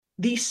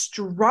the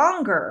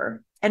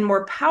stronger and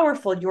more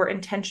powerful your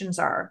intentions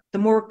are, the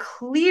more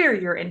clear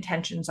your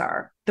intentions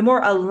are, the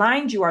more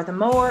aligned you are, the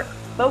more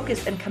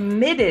focused and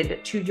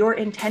committed to your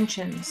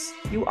intentions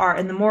you are,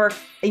 and the more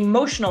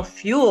emotional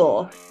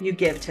fuel you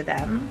give to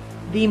them,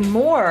 the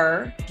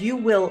more you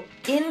will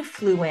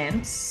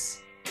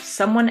influence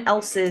someone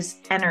else's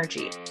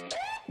energy.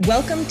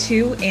 Welcome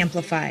to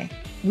Amplify.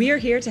 We are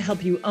here to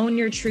help you own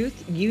your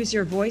truth, use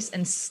your voice,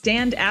 and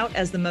stand out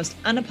as the most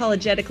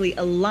unapologetically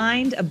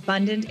aligned,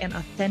 abundant, and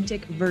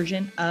authentic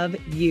version of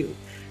you,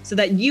 so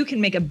that you can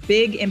make a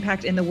big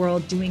impact in the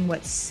world doing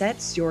what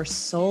sets your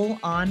soul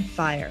on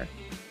fire.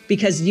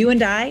 Because you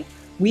and I,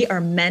 we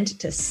are meant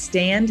to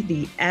stand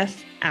the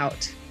F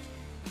out.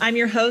 I'm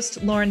your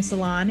host, Lauren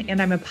Salon,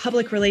 and I'm a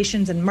public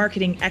relations and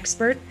marketing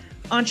expert,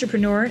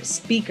 entrepreneur,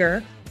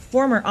 speaker,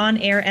 former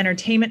on-air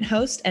entertainment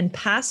host, and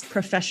past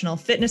professional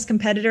fitness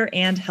competitor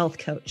and health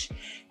coach.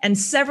 And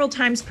several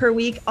times per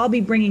week, I'll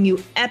be bringing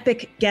you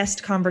epic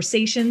guest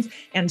conversations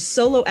and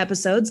solo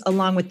episodes,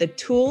 along with the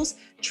tools,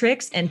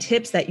 tricks, and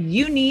tips that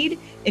you need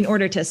in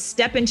order to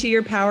step into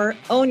your power,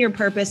 own your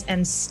purpose,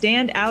 and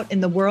stand out in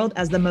the world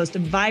as the most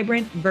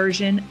vibrant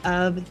version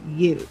of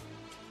you.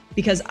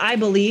 Because I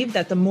believe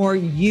that the more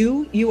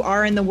you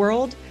are in the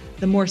world,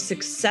 the more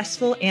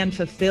successful and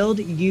fulfilled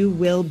you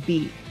will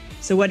be.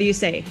 So what do you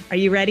say? Are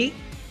you ready?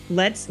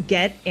 Let's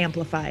get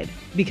amplified,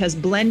 because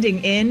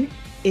blending in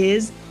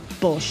is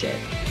bullshit.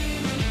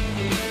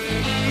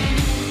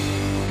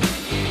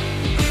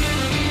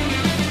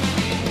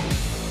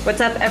 What's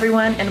up,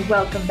 everyone, and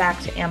welcome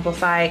back to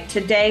Amplify.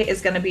 Today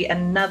is going to be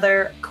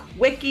another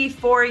quickie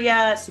for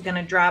you. So we're going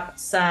to drop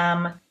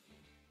some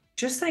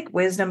just like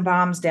wisdom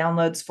bombs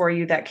downloads for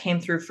you that came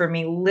through for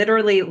me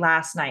literally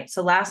last night.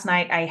 So last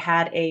night I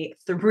had a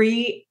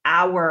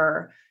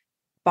 3-hour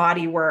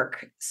body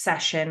work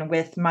session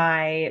with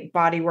my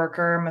body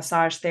worker,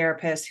 massage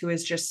therapist, who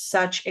is just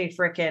such a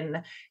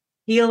freaking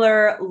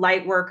healer,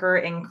 light worker,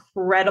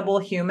 incredible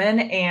human.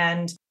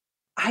 And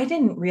I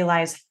didn't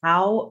realize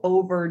how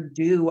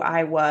overdue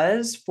I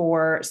was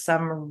for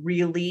some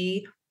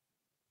really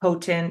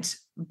potent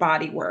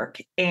body work.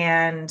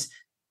 And so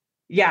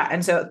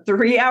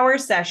 3-hour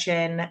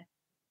session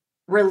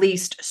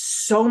released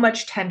so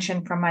much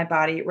tension from my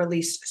body. It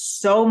released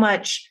so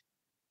much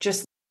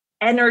just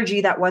energy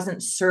that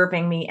wasn't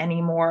serving me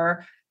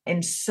anymore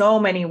in so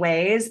many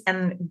ways.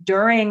 And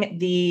during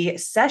the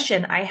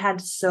session, I had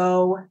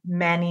so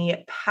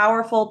many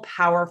powerful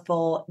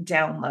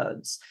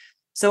downloads.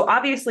 So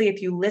obviously,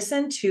 if you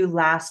listen to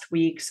last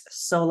week's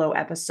solo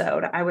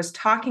episode, I was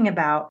talking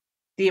about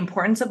the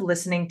importance of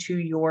listening to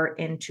your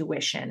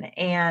intuition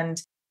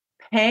and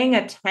paying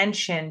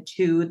attention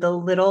to the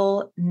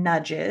little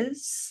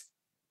nudges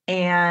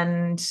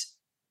and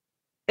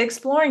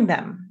exploring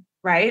them,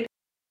 right?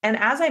 And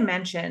as I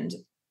mentioned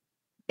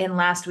in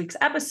last week's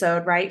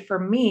episode, right, for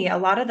me, a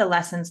lot of the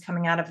lessons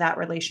coming out of that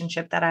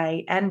relationship that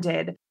I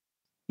ended,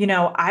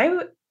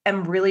 I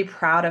am really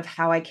proud of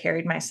how I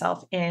carried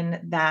myself in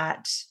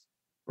that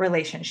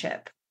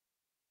relationship.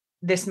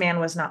 This man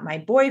was not my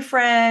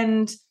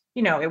boyfriend,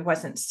 it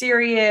wasn't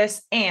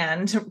serious.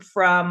 And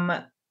from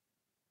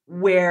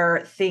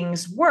where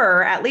things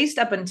were, at least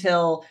up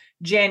until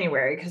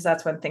January, because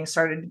that's when things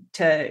started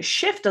to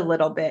shift a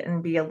little bit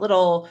and be a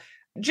little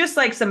just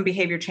like some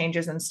behavior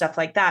changes and stuff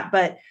like that.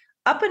 But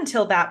up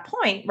until that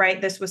point,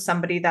 right, this was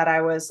somebody that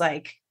I was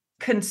like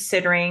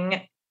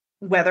considering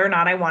whether or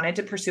not I wanted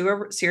to pursue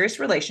a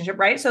serious relationship,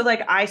 right? So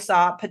like I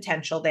saw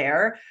potential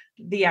there,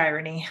 the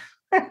irony,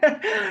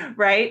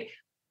 right?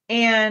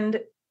 And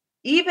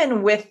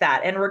even with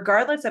that, and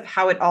regardless of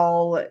how it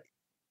all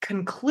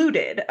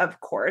concluded, of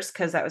course,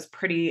 because that was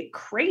pretty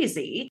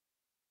crazy,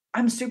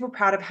 I'm super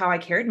proud of how I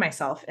carried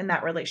myself in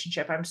that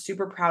relationship. I'm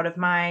super proud of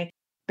my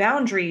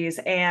boundaries,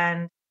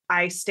 and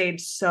I stayed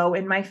so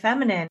in my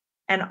feminine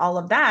and all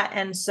of that.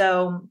 And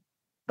so,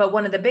 but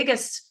one of the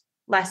biggest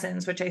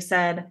lessons, which I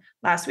said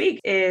last week,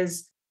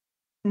 is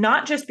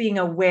not just being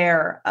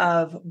aware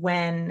of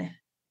when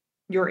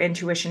your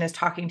intuition is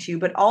talking to you,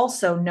 but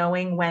also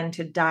knowing when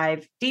to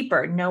dive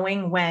deeper,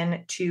 knowing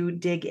when to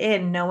dig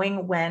in,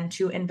 knowing when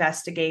to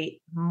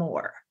investigate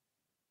more,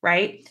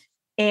 right?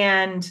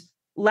 And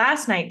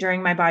last night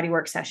during my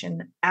bodywork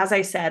session, as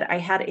I said, I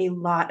had a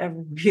lot of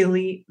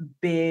really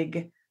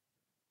big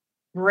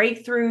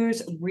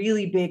breakthroughs,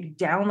 really big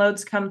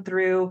downloads come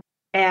through,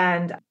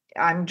 and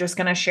I'm just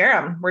going to share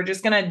them. We're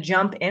just going to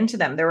jump into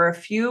them. There were a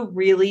few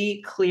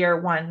really clear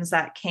ones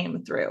that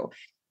came through.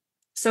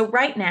 So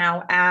right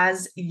now,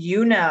 as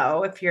you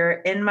know, if you're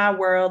in my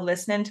world,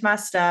 listening to my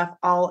stuff,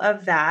 all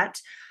of that,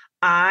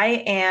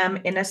 I am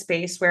in a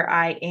space where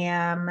I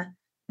am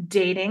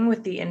dating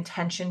with the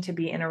intention to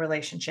be in a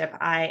relationship.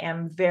 I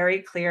am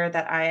very clear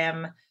that I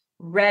am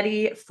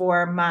ready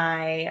for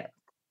my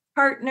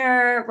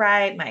partner,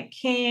 right? My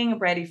king,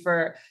 ready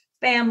for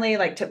family,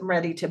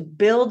 ready to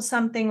build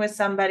something with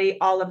somebody,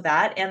 all of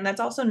that. And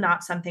that's also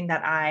not something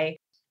that I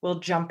will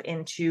jump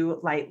into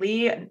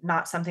lightly,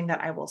 not something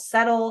that I will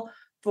settle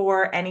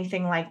for,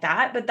 anything like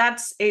that. But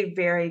that's a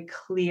very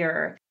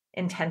clear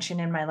intention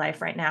in my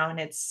life right now. And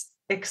it's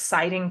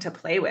exciting to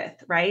play with,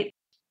 right?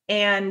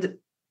 And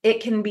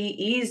it can be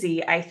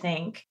easy, I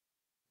think,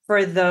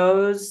 for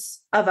those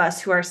of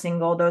us who are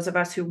single, those of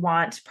us who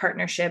want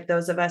partnership,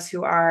 those of us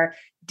who are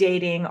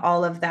dating,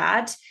 all of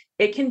that.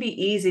 It can be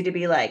easy to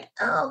be like,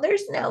 oh,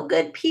 there's no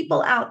good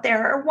people out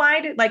there, or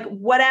why did, like,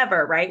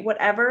 whatever, right?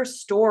 Whatever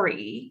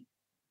story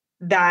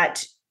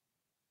that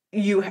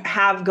you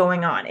have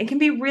going on. It can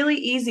be really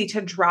easy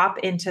to drop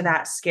into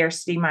that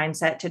scarcity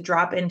mindset, to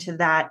drop into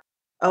that,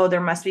 oh,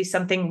 there must be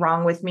something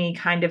wrong with me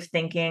kind of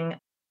thinking,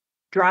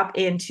 drop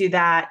into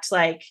that,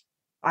 like,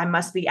 I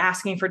must be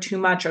asking for too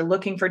much or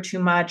looking for too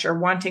much or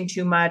wanting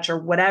too much or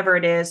whatever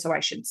it is. So I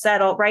should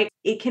settle, right?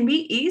 It can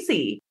be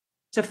easy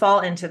to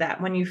fall into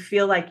that when you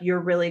feel like you're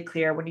really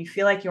clear, when you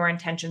feel like your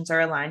intentions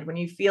are aligned, when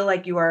you feel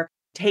like you are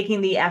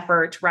taking the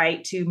effort,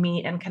 right, to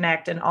meet and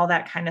connect and all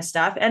that kind of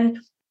stuff. And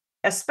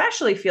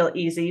especially feel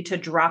easy to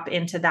drop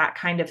into that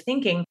kind of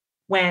thinking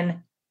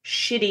when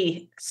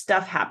shitty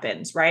stuff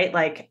happens, right?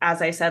 Like,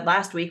 as I said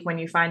last week, when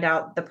you find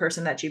out the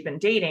person that you've been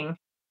dating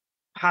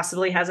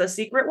possibly has a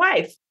secret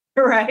wife,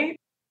 right?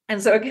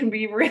 And so it can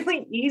be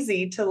really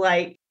easy to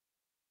like,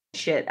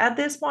 shit, at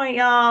this point,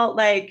 y'all,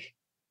 like,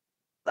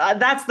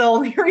 that's the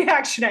only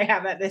reaction I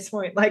have at this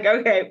point. Like,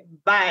 okay,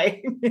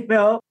 bye,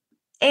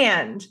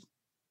 And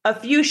a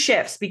few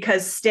shifts,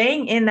 because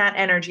staying in that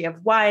energy of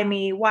why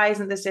me, why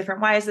isn't this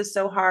different? Why is this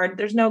so hard?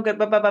 There's no good,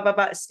 blah, blah, blah, blah,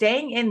 blah.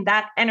 Staying in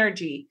that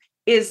energy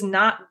is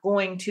not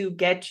going to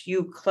get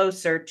you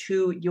closer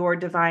to your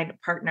divine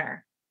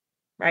partner,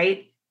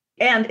 right?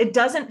 And it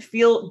doesn't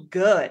feel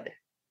good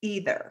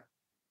either.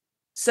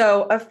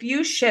 So a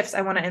few shifts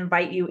I want to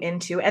invite you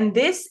into, and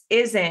this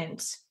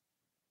isn't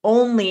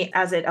only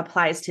as it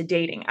applies to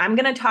dating. I'm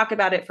going to talk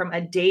about it from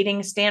a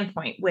dating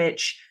standpoint,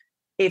 which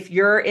if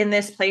you're in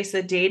this place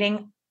of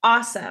dating,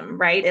 awesome,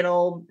 right?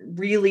 It'll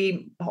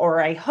really, or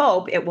I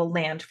hope it will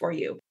land for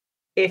you.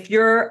 If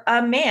you're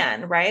a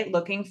man, right,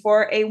 looking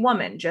for a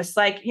woman, just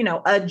like,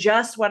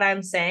 adjust what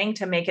I'm saying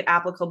to make it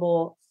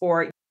applicable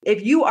for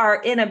if you are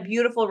in a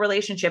beautiful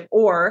relationship,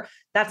 or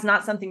that's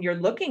not something you're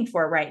looking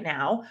for right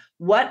now.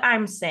 What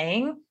I'm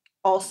saying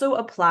also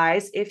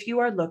applies if you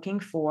are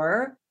looking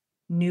for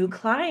new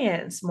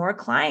clients, more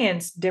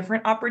clients,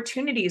 different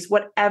opportunities,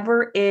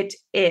 whatever it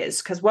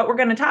is. Because what we're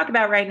going to talk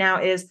about right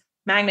now is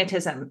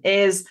magnetism,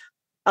 is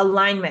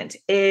alignment,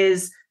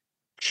 is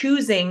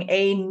choosing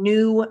a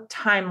new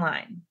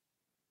timeline.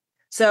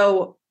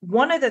 So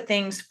one of the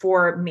things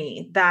for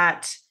me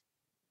that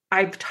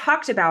I've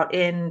talked about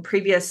in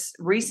previous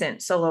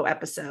recent solo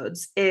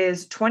episodes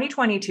is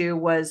 2022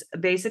 was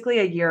basically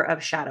a year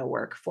of shadow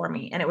work for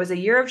me. And it was a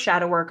year of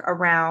shadow work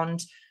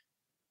around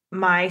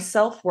my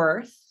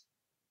self-worth,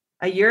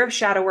 a year of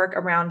shadow work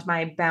around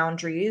my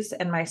boundaries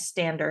and my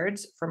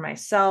standards for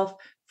myself,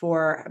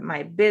 for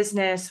my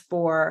business,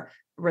 for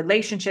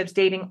relationships,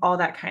 dating, all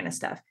that kind of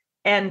stuff.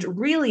 And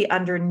really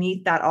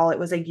underneath that all, it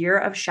was a year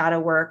of shadow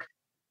work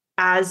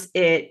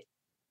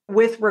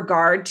with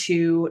regard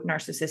to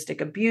narcissistic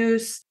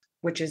abuse,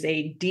 which is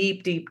a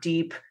deep, deep,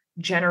 deep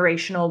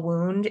generational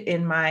wound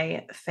in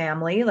my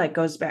family, like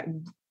goes back,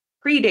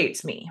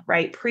 predates me,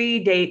 right?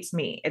 Predates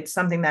me. It's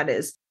something that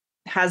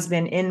has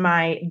been in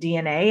my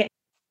DNA.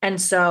 And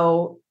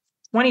so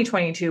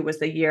 2022 was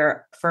the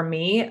year for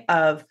me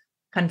of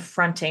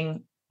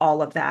confronting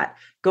all of that,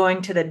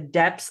 going to the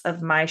depths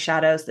of my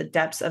shadows, the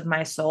depths of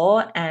my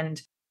soul,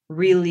 and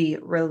really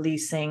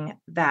releasing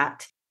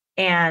that.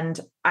 And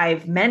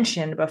I've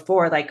mentioned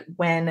before, like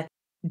when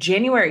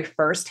January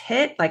 1st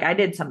hit, like I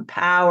did some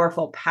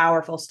powerful,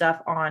 powerful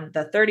stuff on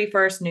the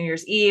 31st, New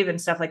Year's Eve and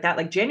stuff like that.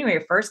 Like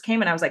January 1st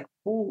came and I was like,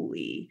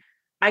 holy,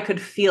 I could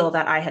feel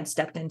that I had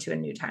stepped into a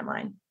new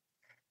timeline.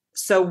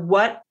 So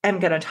what I'm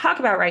going to talk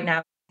about right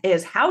now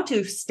is how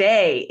to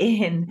stay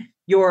in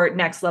your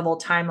next level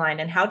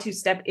timeline and how to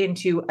step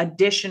into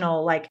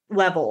additional like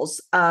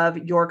levels of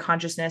your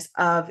consciousness,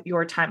 of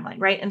your timeline,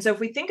 right? And so if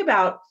we think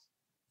about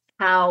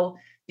how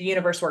the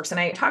universe works, and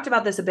I talked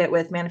about this a bit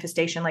with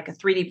manifestation, like a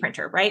 3D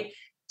printer, right?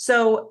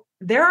 So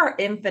there are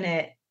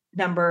infinite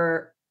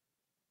number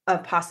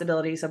of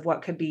possibilities of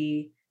what could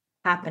be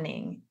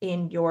happening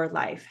in your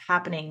life,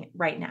 happening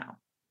right now,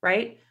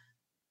 right?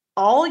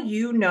 All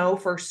you know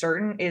for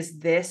certain is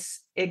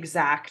this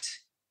exact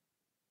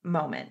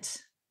moment,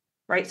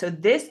 right? So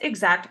this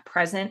exact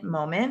present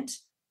moment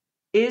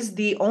is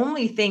the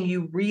only thing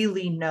you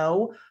really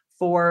know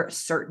for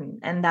certain,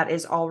 and that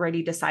is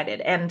already decided.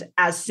 And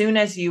as soon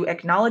as you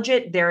acknowledge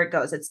it, there it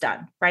goes, it's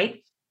done,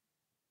 right?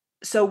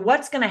 So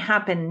what's going to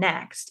happen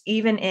next,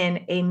 even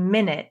in a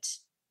minute,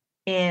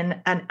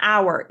 in an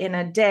hour, in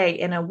a day,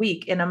 in a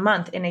week, in a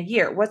month, in a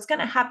year, what's going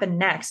to happen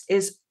next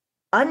is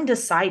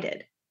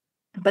undecided.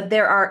 But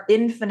there are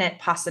infinite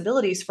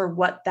possibilities for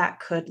what that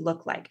could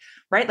look like,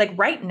 right? Like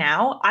right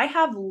now, I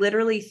have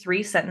literally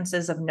 3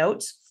 sentences of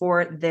notes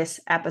for this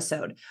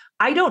episode.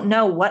 I don't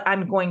know what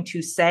I'm going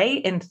to say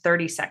in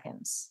 30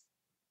 seconds,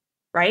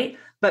 right?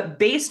 But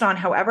based on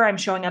however I'm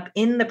showing up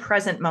in the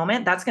present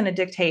moment, that's going to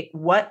dictate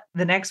what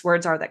the next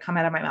words are that come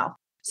out of my mouth.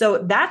 So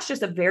that's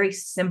just a very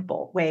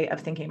simple way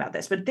of thinking about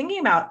this. But thinking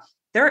about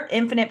there are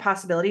infinite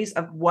possibilities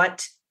of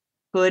what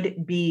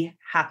could be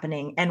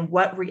happening and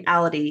what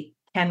reality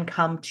can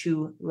come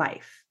to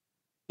life.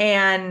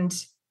 And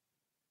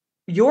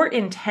your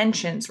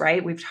intentions,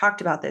 right? We've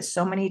talked about this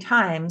so many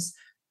times.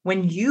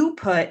 When you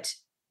put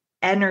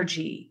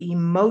energy,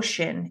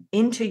 emotion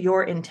into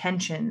your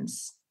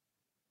intentions,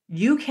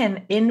 you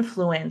can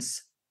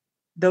influence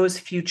those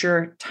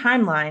future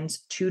timelines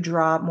to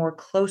draw more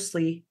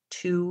closely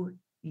to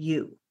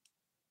you.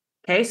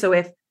 Okay. So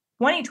if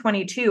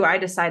 2022, I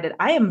decided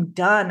I am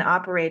done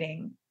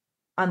operating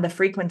on the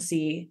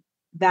frequency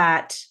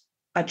that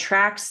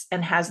attracts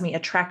and has me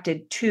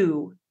attracted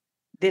to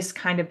this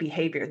kind of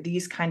behavior,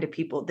 these kind of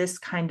people, this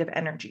kind of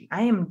energy.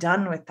 I am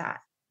done with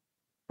that,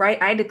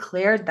 right? I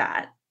declared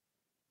that.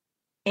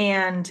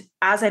 And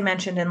as I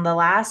mentioned in the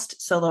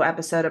last solo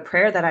episode, a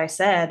prayer that I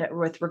said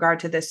with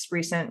regard to this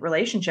recent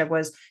relationship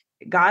was,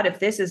 God, if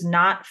this is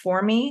not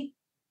for me,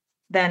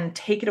 then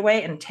take it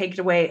away and take it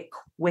away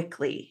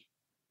quickly,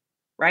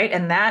 right?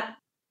 And that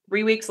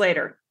 3 weeks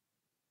later,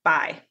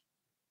 bye,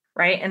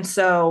 right? And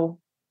so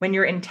when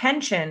your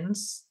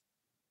intentions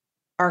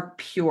are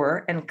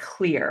pure and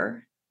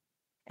clear,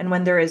 and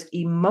when there is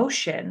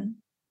emotion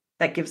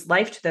that gives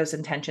life to those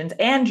intentions,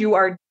 and you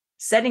are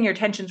setting your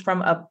intentions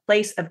from a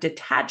place of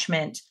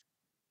detachment,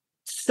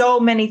 so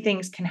many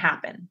things can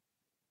happen.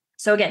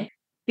 So again,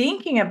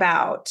 thinking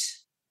about,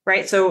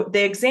 right? So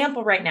the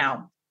example right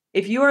now,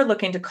 if you are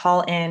looking to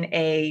call in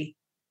a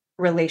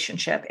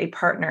relationship, a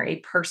partner, a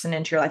person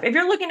into your life, if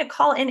you're looking to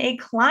call in a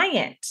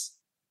client,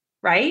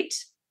 right?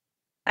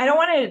 I don't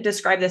want to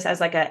describe this as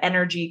like an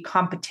energy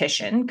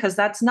competition because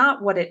that's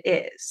not what it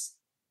is.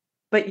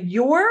 But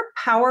your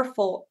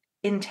powerful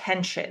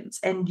intentions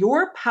and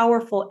your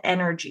powerful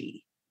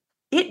energy,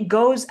 it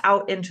goes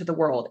out into the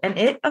world and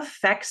it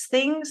affects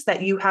things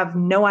that you have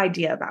no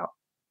idea about,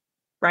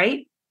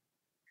 right?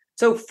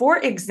 So for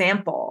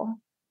example,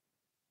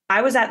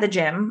 I was at the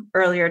gym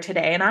earlier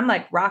today and I'm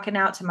like rocking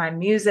out to my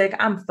music.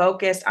 I'm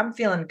focused. I'm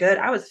feeling good.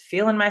 I was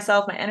feeling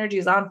myself. My energy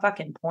is on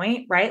fucking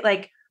point, right?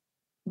 Like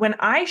when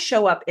I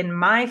show up in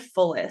my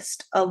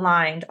fullest,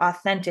 aligned,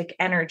 authentic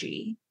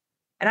energy,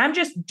 and I'm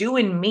just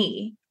doing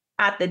me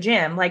at the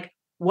gym, like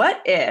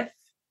what if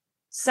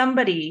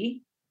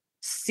somebody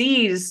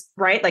sees,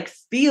 right? Like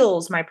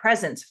feels my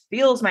presence,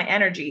 feels my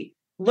energy,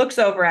 looks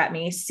over at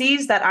me,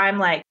 sees that I'm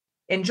like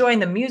enjoying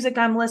the music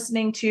I'm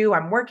listening to,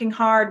 I'm working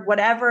hard,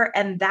 whatever.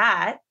 And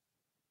that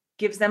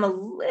gives them a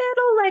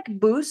little like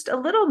boost, a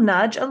little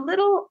nudge, a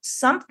little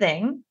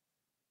something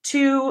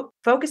to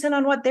focus in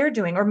on what they're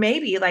doing. Or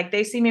maybe like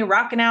they see me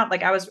rocking out.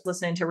 Like I was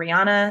listening to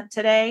Rihanna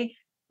today.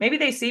 Maybe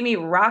they see me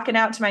rocking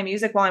out to my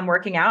music while I'm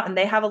working out and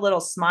they have a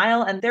little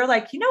smile and they're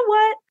like, you know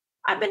what?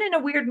 I've been in a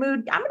weird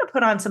mood. I'm going to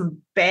put on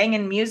some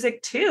banging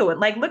music too.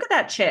 And like, look at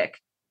that chick,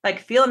 like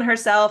feeling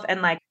herself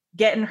and like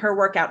getting her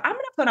workout. I'm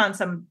going to put on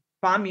some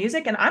bomb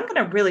music and I'm going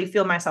to really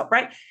feel myself.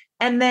 Right.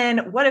 And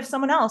then what if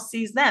someone else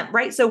sees them?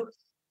 Right. So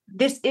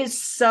this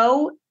is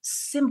so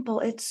simple.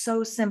 It's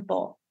so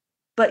simple,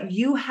 but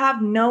you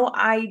have no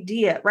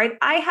idea, right?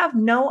 I have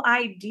no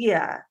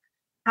idea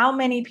how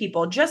many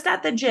people just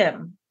at the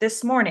gym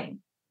this morning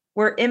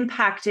were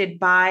impacted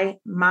by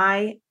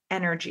my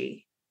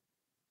energy,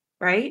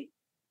 right?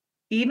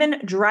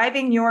 Even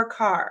driving your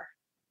car,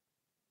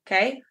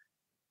 okay?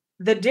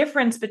 The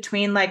difference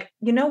between like,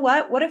 you know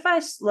what if I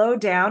slow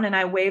down and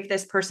I wave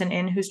this person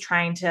in who's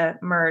trying to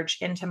merge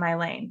into my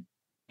lane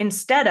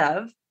instead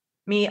of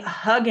me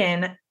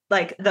hugging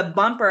like the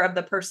bumper of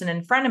the person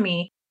in front of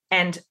me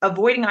and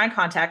avoiding eye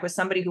contact with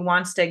somebody who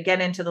wants to get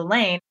into the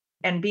lane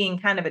and being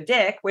kind of a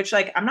dick, which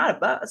like, I'm not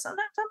above,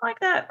 sometimes I'm like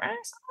that, right?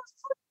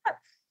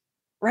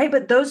 Right.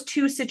 But those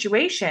two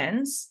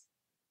situations,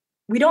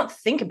 we don't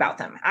think about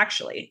them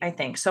actually, I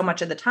think so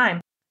much of the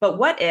time. But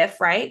what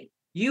if, right,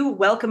 you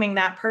welcoming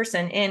that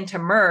person in to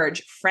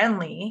merge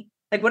friendly,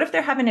 like what if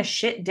they're having a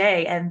shit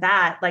day and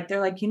that like, they're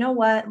like, you know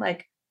what,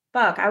 like,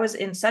 fuck, I was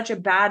in such a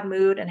bad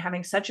mood and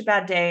having such a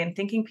bad day and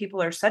thinking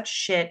people are such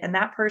shit. And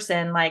that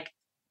person like,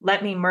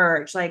 let me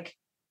merge, like,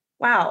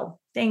 wow,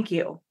 thank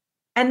you.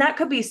 And that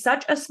could be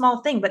such a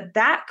small thing, but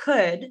that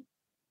could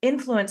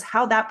influence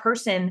how that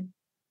person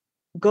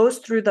goes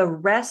through the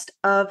rest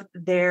of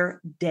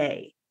their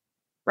day.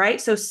 Right.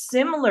 So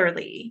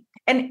similarly,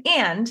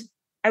 and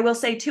I will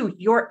say too,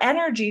 your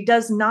energy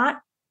does not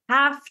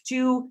have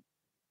to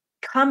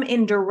come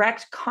in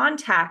direct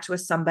contact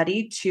with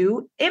somebody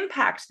to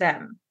impact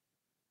them.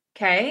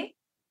 Okay.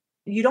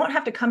 You don't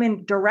have to come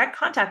in direct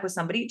contact with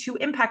somebody to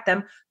impact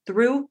them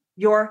through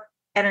your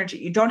energy.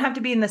 You don't have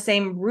to be in the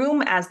same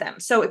room as them.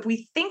 So if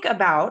we think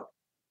about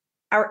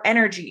our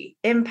energy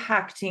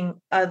impacting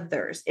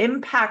others,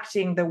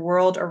 impacting the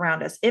world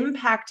around us,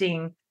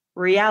 impacting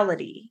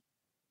reality,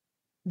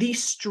 the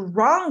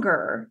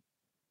stronger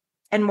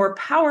and more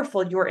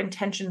powerful your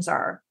intentions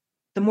are,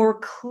 the more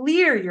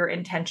clear your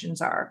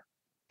intentions are,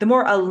 the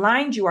more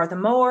aligned you are, the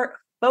more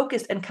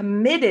focused and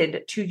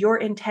committed to your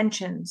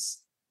intentions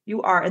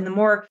you are, and the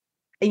more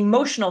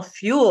emotional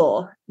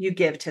fuel you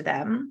give to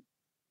them,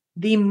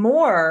 the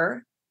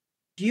more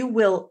you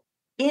will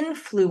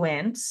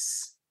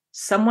influence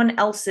someone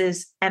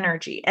else's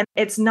energy. And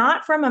it's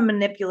not from a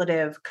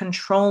manipulative,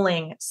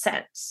 controlling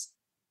sense.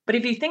 But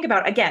if you think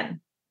about,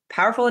 again,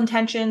 powerful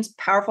intentions,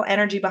 powerful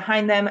energy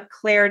behind them,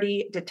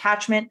 clarity,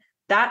 detachment,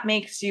 that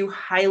makes you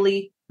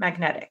highly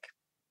magnetic.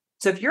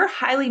 So if you're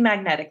highly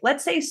magnetic,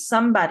 let's say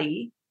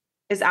somebody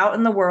is out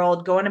in the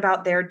world going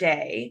about their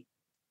day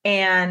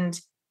and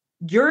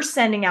you're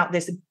sending out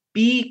this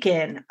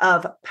beacon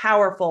of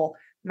powerful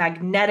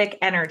magnetic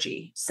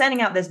energy,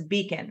 sending out this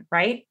beacon,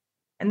 right?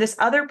 And this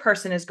other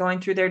person is going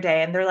through their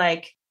day and they're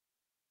like,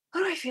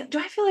 what do I feel? Do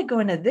I feel like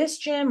going to this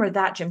gym or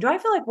that gym? Do I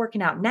feel like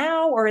working out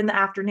now or in the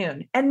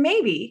afternoon? And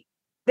maybe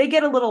they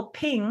get a little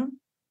ping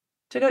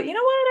to go, you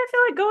know what? I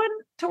feel like going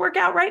to work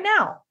out right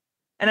now.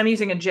 And I'm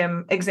using a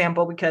gym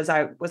example because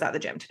I was at the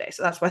gym today.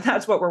 So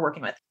that's what we're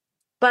working with.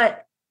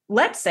 But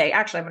let's say,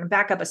 actually, I'm going to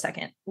back up a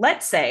second.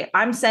 Let's say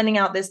I'm sending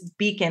out this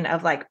beacon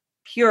of like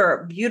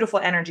pure, beautiful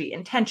energy,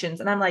 intentions.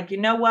 And I'm like, you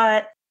know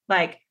what?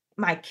 Like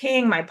my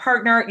king, my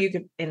partner, you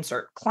could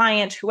insert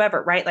client,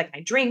 whoever, right? Like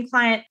my dream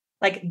client,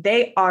 like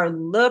they are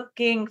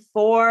looking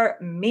for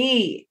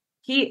me.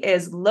 He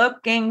is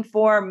looking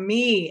for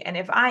me. And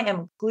if I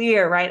am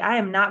clear, right, I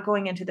am not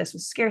going into this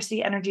with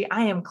scarcity energy.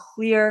 I am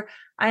clear.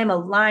 I am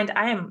aligned.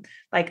 I am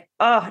like,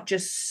 oh,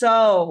 just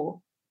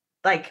so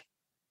like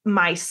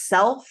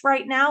myself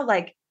right now.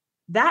 Like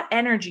that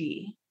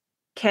energy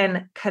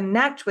can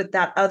connect with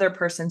that other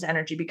person's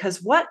energy.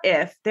 Because what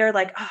if they're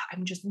like, oh,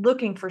 I'm just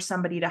looking for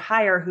somebody to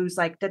hire who's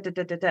like, da, da,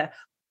 da, da, da.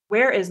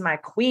 Where is my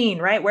queen,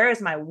 right? Where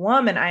is my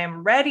woman? I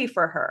am ready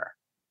for her.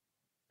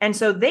 And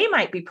so they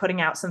might be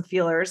putting out some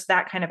feelers,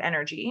 that kind of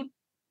energy.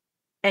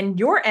 And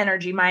your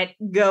energy might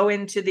go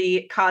into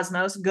the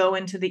cosmos, go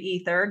into the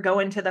ether, go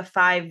into the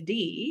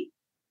 5D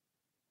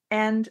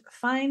and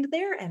find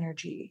their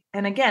energy.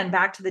 And again,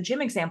 back to the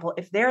gym example,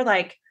 if they're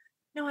like,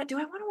 you know what, do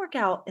I want to work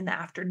out in the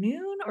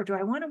afternoon or do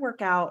I want to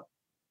work out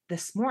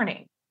this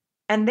morning?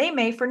 And they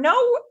may, for no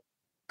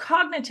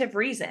cognitive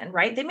reason,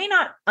 right? They may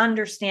not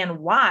understand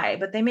why,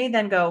 but they may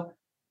then go,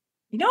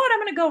 you know what, I'm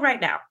going to go right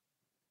now.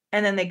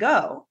 And then they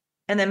go.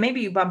 And then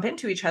maybe you bump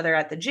into each other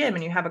at the gym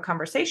and you have a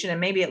conversation and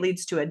maybe it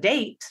leads to a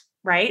date,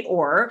 right?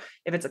 Or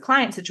if it's a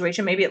client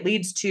situation, maybe it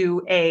leads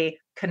to a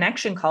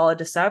connection call, a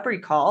discovery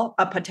call,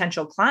 a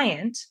potential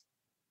client,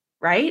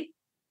 right?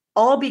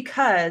 All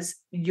because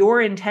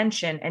your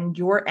intention and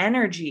your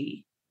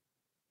energy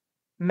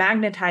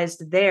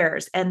magnetized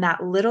theirs, and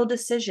that little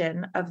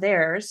decision of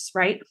theirs,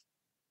 right?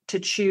 To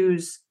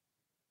choose,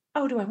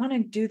 oh, do I want to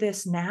do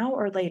this now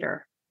or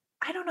later?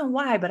 I don't know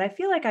why, but I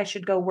feel like I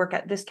should go work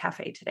at this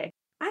cafe today.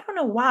 I don't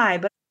know why,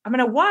 but I'm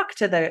going to walk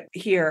to the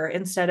here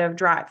instead of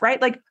drive, right?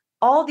 Like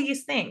all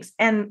these things.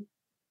 And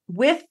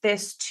with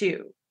this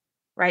too,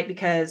 right?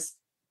 Because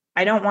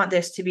I don't want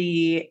this to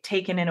be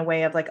taken in a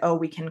way of like, oh,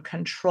 we can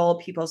control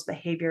people's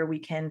behavior. We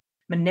can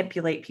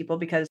manipulate people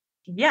because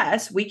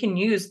yes, we can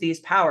use these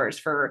powers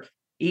for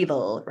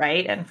evil,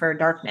 right? And for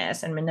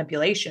darkness and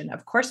manipulation.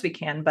 Of course we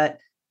can, but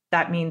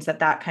that means that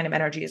that kind of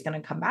energy is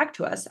going to come back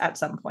to us at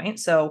some point.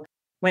 So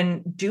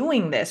when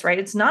doing this, right,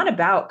 it's not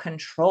about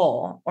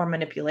control or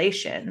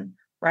manipulation,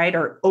 right?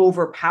 Or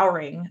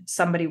overpowering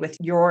somebody with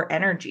your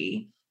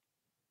energy.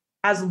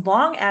 As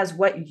long as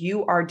what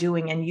you are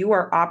doing and you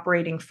are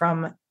operating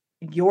from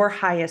your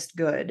highest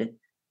good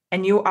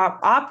and you are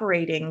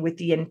operating with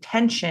the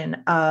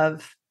intention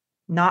of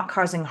not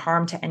causing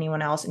harm to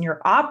anyone else, and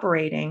you're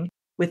operating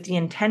with the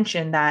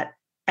intention that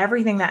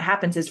everything that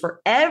happens is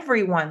for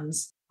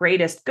everyone's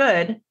greatest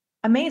good,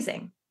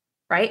 amazing,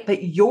 right?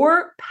 But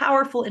your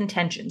powerful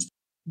intentions,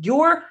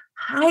 your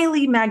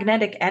highly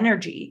magnetic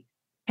energy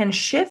can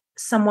shift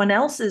someone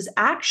else's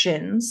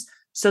actions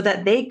so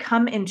that they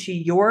come into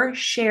your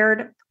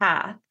shared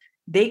path.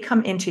 They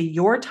come into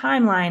your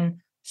timeline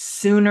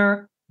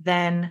sooner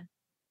than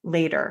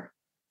later.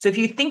 So if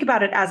you think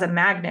about it as a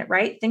magnet,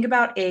 right? Think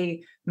about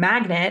a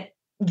magnet.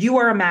 You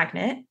are a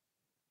magnet.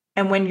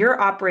 And when you're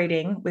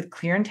operating with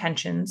clear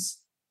intentions,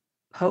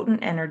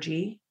 potent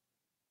energy,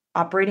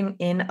 operating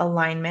in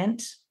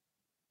alignment,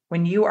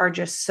 when you are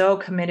just so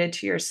committed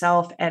to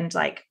yourself and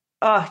like,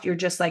 oh, you're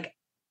just like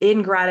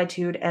in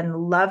gratitude and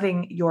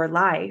loving your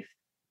life,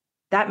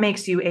 that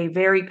makes you a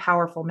very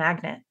powerful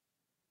magnet.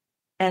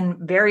 And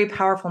very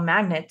powerful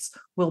magnets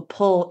will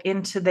pull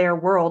into their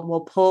world,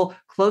 will pull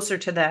closer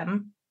to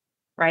them,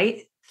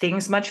 right?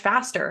 Things much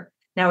faster.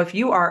 Now, if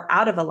you are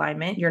out of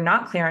alignment, you're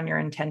not clear on your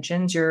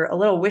intentions, you're a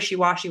little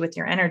wishy-washy with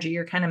your energy,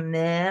 you're kind of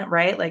meh,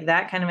 right? Like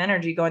that kind of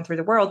energy going through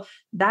the world,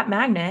 that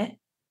magnet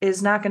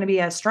is not going to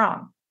be as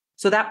strong.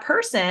 So that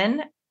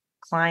person,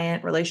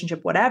 client, relationship,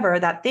 whatever,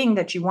 that thing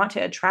that you want to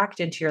attract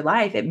into your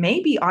life, it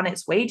may be on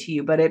its way to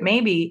you, but it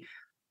may be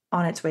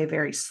on its way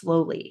very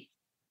slowly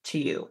to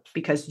you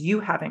because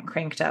you haven't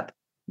cranked up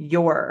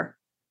your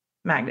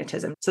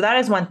magnetism. So that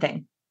is one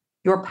thing.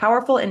 Your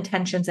powerful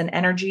intentions and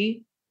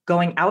energy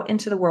going out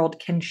into the world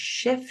can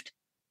shift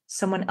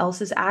someone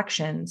else's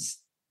actions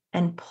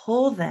and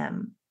pull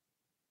them,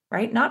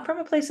 right? Not from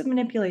a place of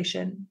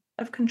manipulation,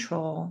 of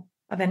control,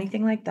 of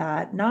anything like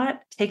that, not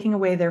taking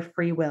away their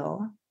free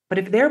will. But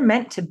if they're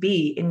meant to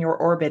be in your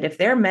orbit, if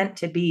they're meant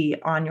to be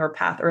on your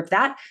path, or if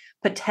that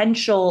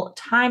potential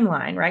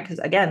timeline, right? Because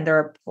again, there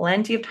are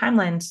plenty of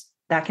timelines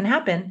that can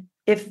happen.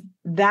 If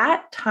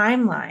that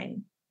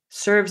timeline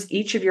serves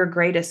each of your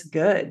greatest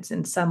goods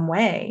in some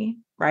way,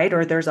 right?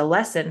 Or there's a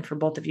lesson for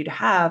both of you to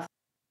have,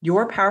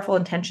 your powerful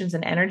intentions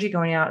and energy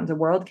going out in the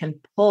world can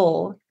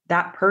pull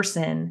that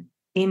person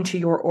into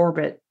your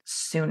orbit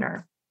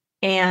sooner.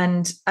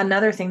 And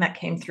another thing that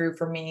came through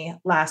for me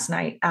last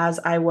night as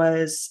I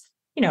was,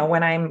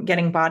 when I'm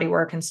getting body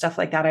work and stuff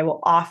like that, I will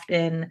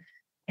often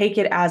take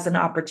it as an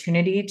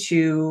opportunity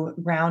to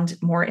ground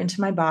more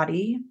into my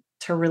body,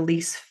 to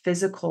release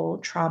physical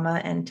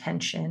trauma and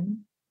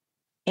tension.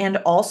 And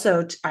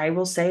also, I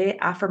will say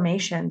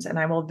affirmations and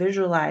I will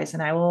visualize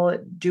and I will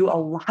do a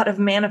lot of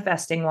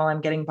manifesting while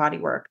I'm getting body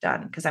work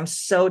done because I'm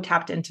so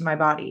tapped into my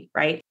body,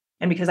 right?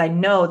 And because I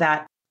know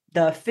that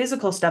the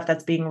physical stuff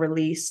that's being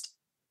released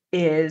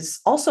is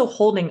also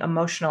holding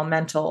emotional,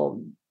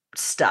 mental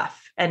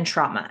stuff and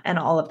trauma and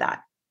all of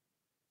that.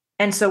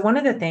 And so one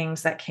of the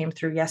things that came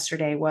through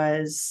yesterday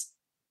was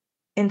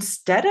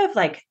instead of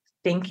like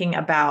thinking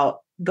about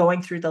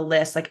going through the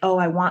list, like, oh,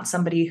 I want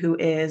somebody who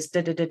is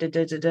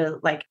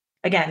like,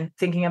 again,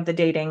 thinking of the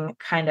dating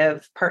kind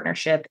of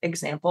partnership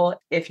example,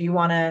 if you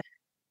want to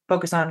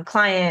focus on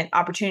client,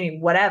 opportunity,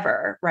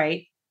 whatever,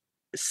 right?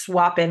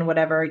 Swap in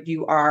whatever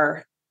you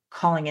are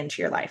calling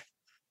into your life.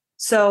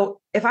 So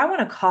if I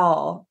want to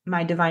call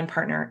my divine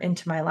partner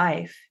into my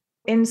life,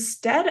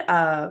 instead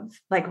of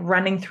like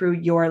running through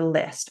your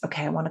list,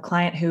 okay, I want a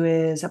client who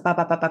is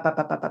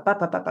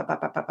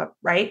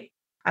right?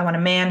 I want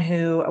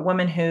a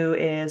woman who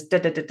is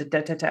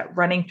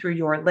running through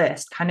your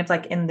list, kind of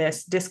like in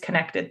this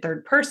disconnected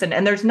third person.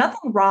 And there's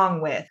nothing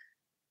wrong with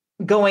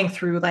going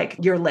through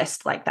like your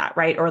list like that,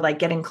 right? Or like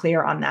getting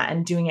clear on that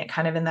and doing it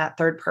kind of in that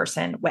third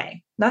person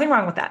way. Nothing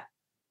wrong with that.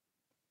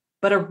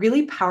 But a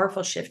really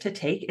powerful shift to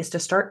take is to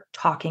start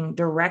talking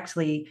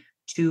directly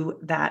to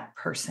that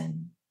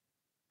person.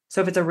 So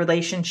if it's a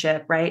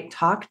relationship, right?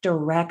 Talk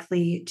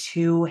directly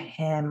to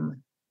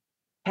him.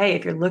 Hey,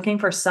 if you're looking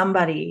for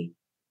somebody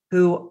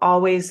who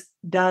always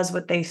does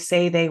what they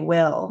say they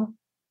will,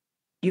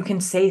 you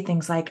can say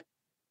things like,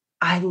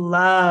 I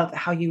love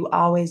how you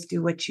always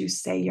do what you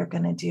say you're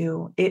going to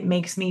do. It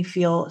makes me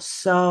feel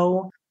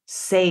so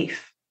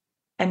safe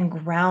and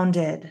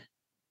grounded.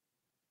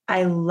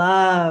 I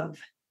love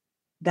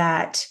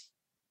that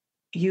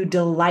you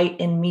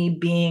delight in me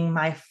being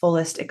my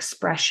fullest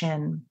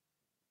expression.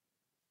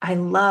 I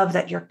love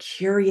that you're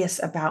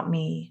curious about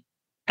me.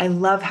 I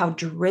love how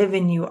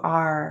driven you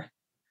are.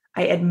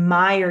 I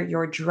admire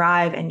your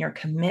drive and your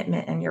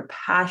commitment and your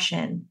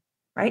passion,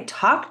 right?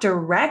 Talk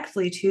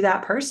directly to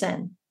that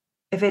person.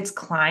 If it's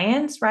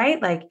clients, right?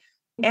 Like,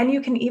 and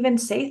you can even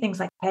say things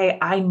like, hey,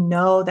 I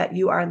know that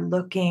you are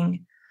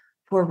looking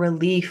for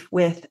relief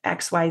with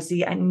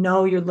XYZ. I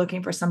know you're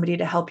looking for somebody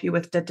to help you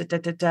with da, da, da,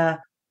 da, da.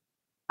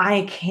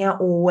 I can't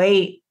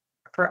wait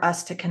for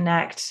us to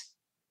connect.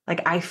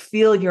 Like, I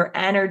feel your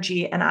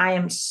energy and I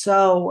am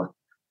so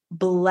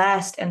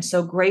blessed and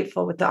so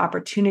grateful with the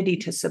opportunity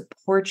to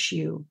support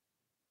you,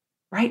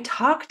 right?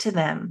 Talk to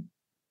them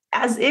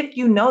as if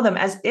you know them,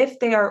 as if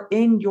they are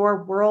in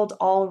your world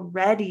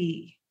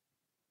already,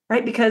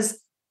 right? Because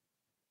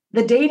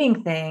the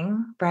dating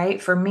thing, right?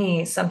 For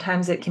me,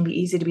 sometimes it can be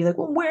easy to be like,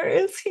 well, where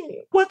is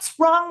he? What's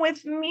wrong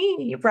with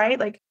me? Right?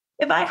 Like,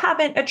 if I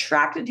haven't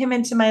attracted him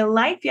into my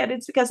life yet,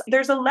 it's because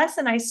there's a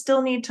lesson I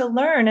still need to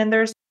learn. And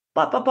there's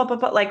blah, blah, blah, blah,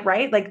 blah, like,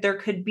 right? Like there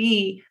could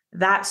be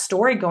that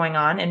story going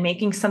on and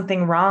making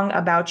something wrong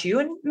about you.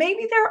 And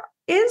maybe there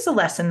is a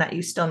lesson that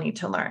you still need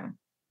to learn,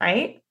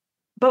 right?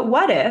 But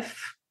what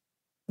if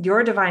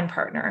your divine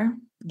partner,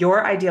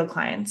 your ideal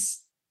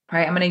clients,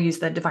 right? I'm going to use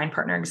the divine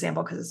partner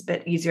example because it's a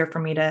bit easier for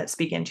me to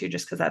speak into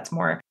just because that's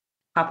more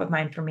top of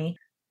mind for me.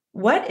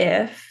 What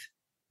if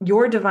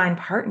your divine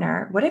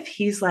partner, what if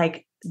he's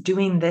like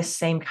doing this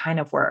same kind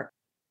of work,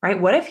 right?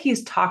 What if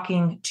he's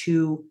talking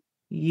to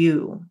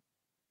you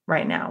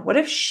right now? What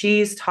if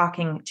she's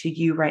talking to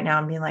you right now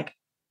and being like,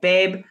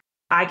 babe,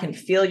 I can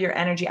feel your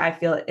energy. I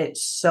feel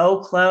it's so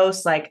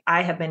close. Like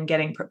I have been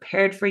getting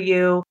prepared for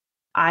you.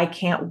 I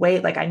can't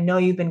wait. Like, I know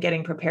you've been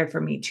getting prepared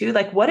for me too.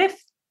 Like, what if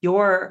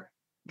your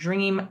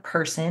dream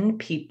person,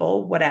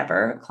 people,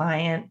 whatever,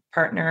 client,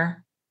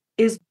 partner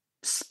is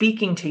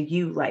speaking to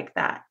you like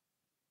that,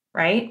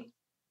 right?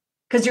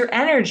 Because your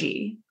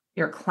energy,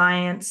 your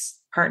clients,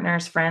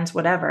 partners, friends,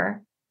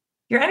 whatever,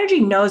 your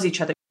energy knows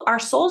each other. Our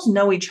souls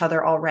know each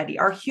other already.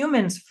 Our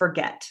humans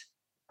forget.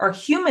 Our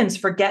humans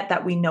forget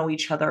that we know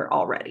each other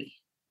already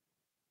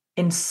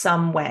in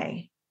some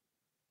way.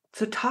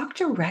 So talk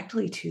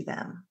directly to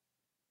them.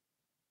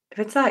 If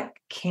it's that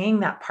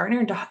king, that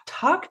partner,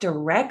 talk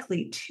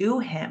directly to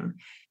him.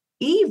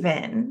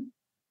 Even,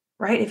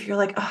 right? If you're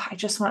like, oh, I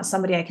just want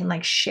somebody I can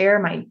like share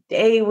my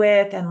day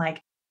with and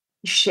like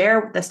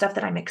share the stuff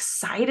that I'm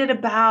excited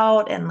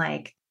about and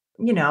like,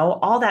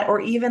 all that.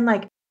 Or even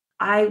like,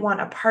 I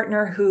want a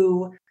partner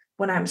who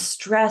when I'm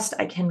stressed,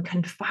 I can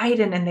confide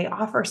in, and they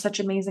offer such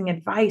amazing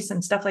advice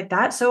and stuff like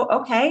that. So,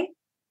 okay,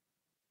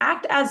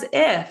 act as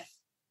if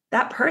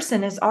that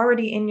person is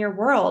already in your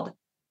world,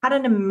 had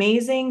an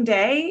amazing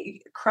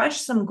day,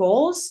 crushed some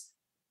goals.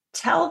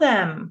 Tell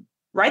them,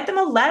 write them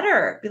a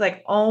letter, be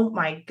like, oh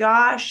my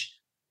gosh,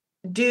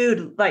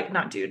 dude, like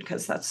not dude,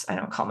 because I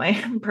don't call my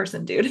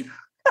person dude.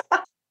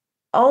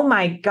 Oh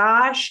my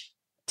gosh,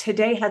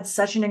 today had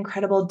such an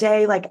incredible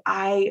day. Like,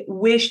 I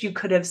wish you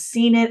could have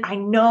seen it. I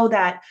know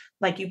that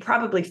like you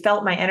probably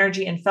felt my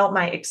energy and felt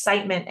my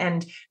excitement,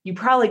 and you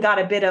probably got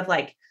a bit of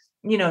like,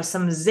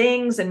 some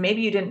zings, and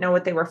maybe you didn't know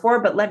what they were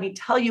for, but let me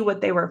tell you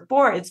what they were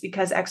for. It's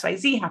because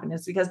XYZ happened.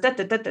 It's because da,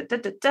 da, da, da, da,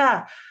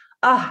 da,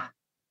 da.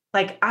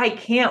 Like, I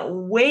can't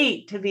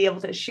wait to be able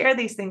to share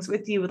these things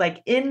with you,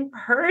 like in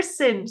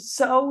person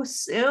so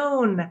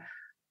soon,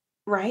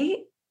 right?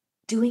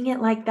 Doing it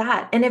like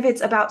that. And if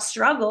it's about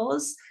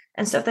struggles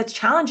and stuff that's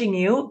challenging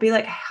you, be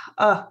like,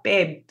 oh,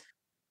 babe,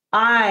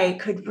 I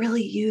could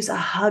really use a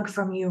hug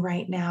from you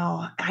right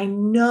now. I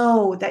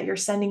know that you're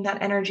sending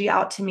that energy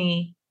out to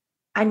me.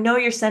 I know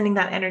you're sending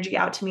that energy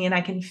out to me, and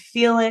I can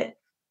feel it.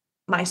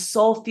 My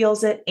soul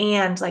feels it.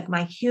 And like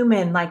my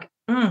human, like,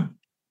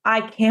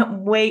 I can't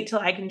wait till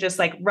I can just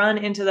like run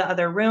into the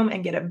other room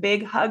and get a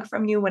big hug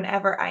from you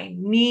whenever I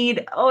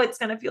need. Oh, it's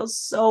going to feel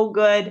so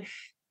good.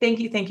 Thank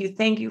you. Thank you.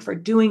 Thank you for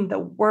doing the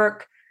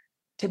work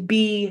to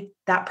be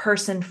that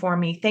person for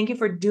me. Thank you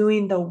for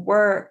doing the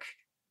work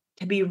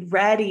to be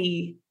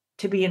ready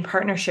to be in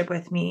partnership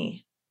with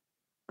me,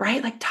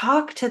 right? Like,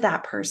 talk to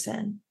that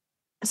person.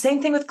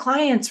 Same thing with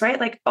clients, right?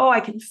 Like, oh, I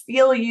can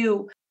feel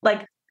you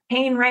like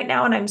pain right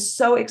now, and I'm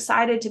so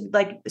excited to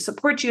like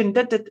support you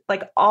and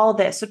like all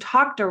this. So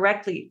talk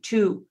directly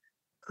to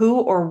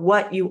who or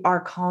what you are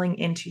calling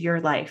into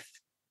your life.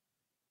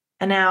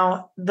 And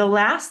now the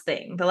last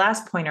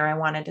pointer I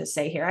wanted to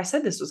say here, I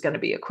said this was going to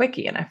be a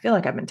quickie, and I feel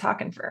like I've been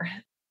talking for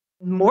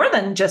more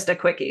than just a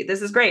quickie.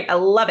 This is great. I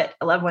love it.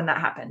 I love when that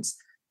happens.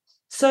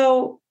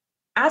 So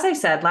as I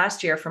said,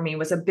 last year for me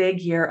was a big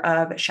year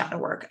of shadow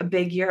work, a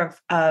big year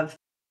of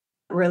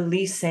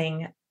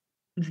releasing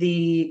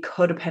the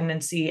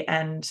codependency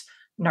and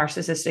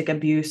narcissistic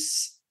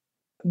abuse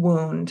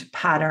wound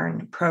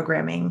pattern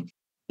programming,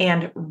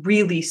 and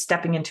really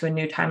stepping into a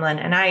new timeline.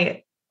 And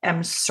I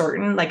am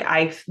certain, like,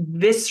 I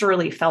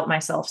viscerally felt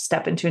myself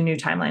step into a new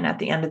timeline at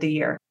the end of the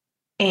year.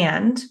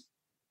 And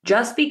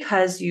just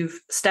because you've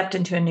stepped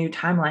into a new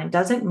timeline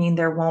doesn't mean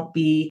there won't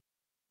be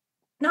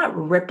not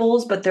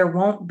ripples, but there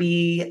won't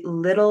be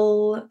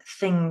little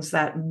things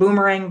that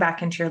boomerang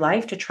back into your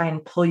life to try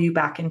and pull you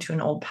back into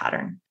an old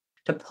pattern,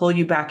 to pull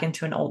you back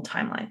into an old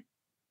timeline.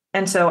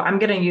 And so I'm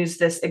going to use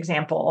this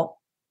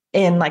example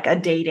in like a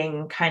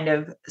dating kind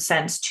of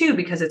sense too,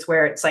 because it's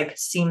where it's like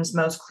seems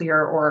most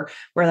clear, or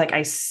where like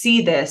I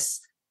see this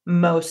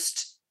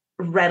most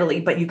readily.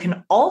 But you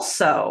can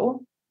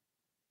also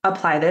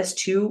apply this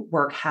to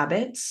work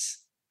habits,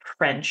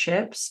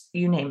 friendships,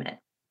 you name it.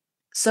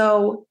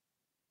 So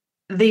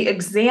the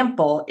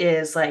example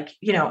is like,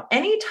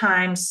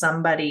 anytime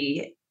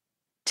somebody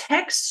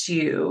texts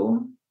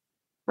you,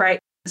 right?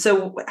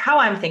 So how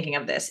I'm thinking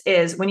of this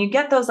is when you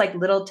get those like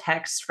little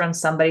texts from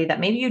somebody that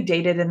maybe you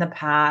dated in the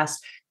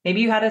past,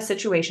 maybe you had a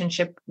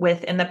situationship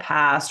with in the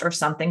past or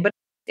something, but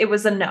it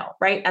was a no,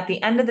 right? At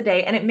the end of the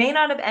day, and it may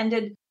not have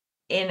ended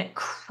in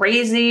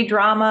crazy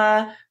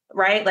drama,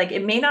 right? Like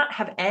it may not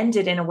have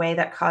ended in a way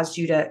that caused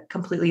you to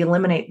completely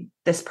eliminate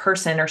this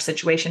person or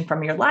situation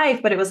from your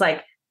life, but it was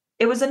like,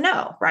 it was a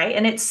no, right?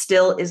 And it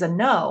still is a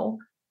no.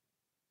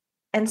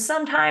 And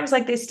sometimes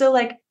like they still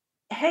like,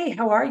 hey,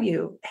 how are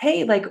you?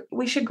 Hey, like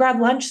we should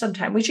grab lunch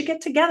sometime. We should get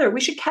together.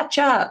 We should catch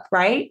up,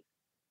 right?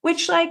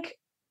 Which like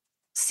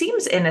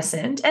seems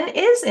innocent and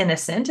is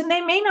innocent, and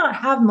they may not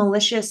have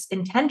malicious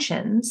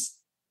intentions.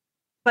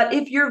 But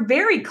if you're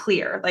very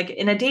clear, like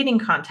in a dating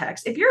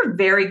context, if you're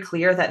very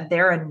clear that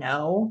they're a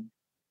no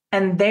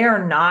and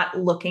they're not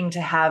looking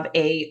to have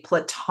a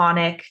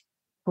platonic,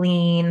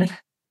 clean,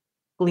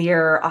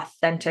 clear,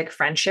 authentic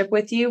friendship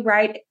with you,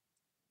 right?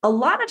 A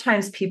lot of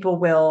times people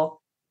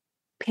will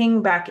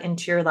ping back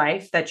into your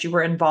life that you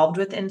were involved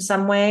with in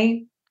some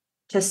way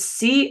to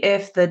see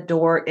if the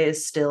door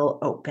is still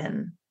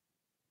open,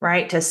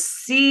 right? To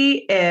see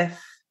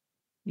if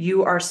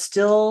you are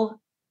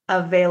still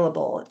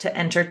available to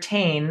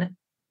entertain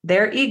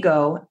their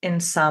ego in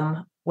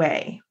some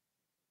way.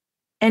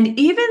 And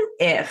even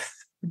if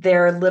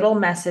their little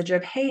message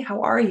of, hey,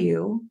 how are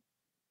you,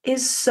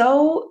 is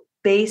so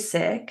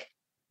basic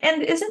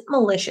and isn't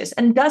malicious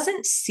and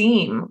doesn't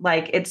seem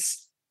like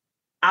it's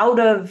out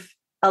of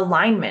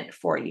alignment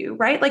for you,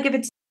 right? Like if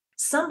it's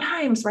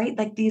sometimes, right,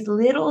 like these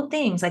little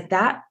things like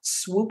that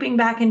swooping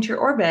back into your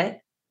orbit,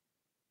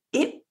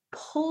 it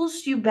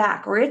pulls you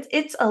back, or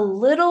it's a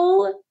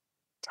little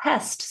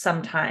test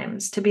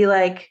sometimes to be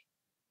like,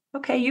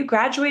 okay, you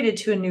graduated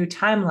to a new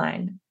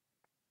timeline.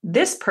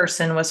 This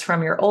person was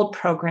from your old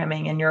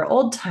programming and your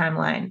old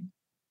timeline.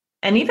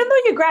 And even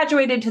though you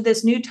graduated to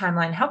this new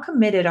timeline, how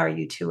committed are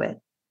you to it?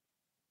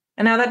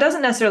 And now that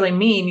doesn't necessarily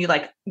mean you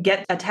like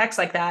get a text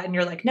like that and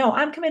you're like, no,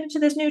 I'm committed to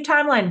this new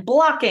timeline,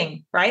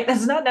 blocking, right?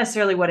 That's not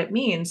necessarily what it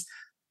means.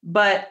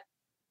 But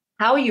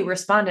how you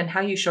respond and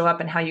how you show up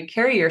and how you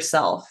carry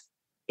yourself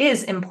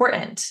is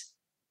important,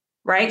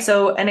 right?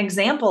 So an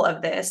example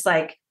of this,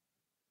 like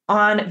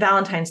on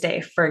Valentine's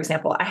Day, for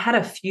example, I had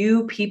a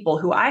few people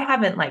who I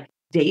haven't like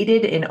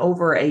dated in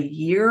over a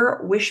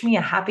year wish me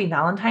a happy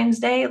Valentine's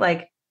Day.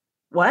 Like,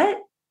 what?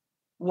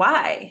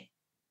 Why?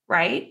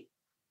 Right?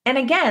 And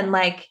again,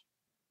 like,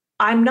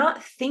 I'm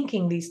not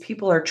thinking these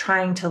people are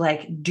trying to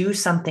like do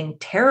something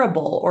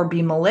terrible or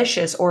be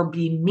malicious or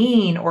be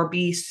mean or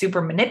be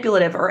super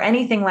manipulative or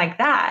anything like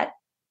that.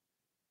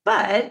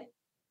 But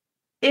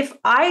if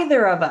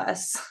either of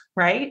us,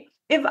 right?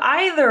 If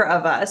either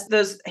of us,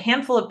 those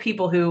handful of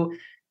people who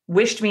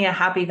wished me a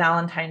happy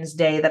Valentine's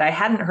Day that I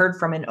hadn't heard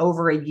from in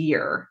over a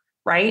year,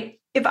 right?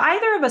 If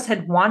either of us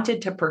had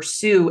wanted to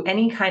pursue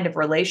any kind of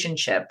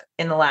relationship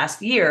in the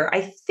last year,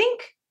 I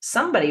think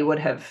somebody would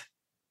have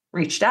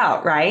reached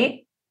out,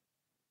 right?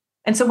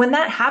 And so when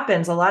that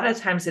happens, a lot of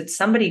times it's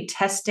somebody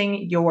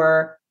testing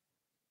your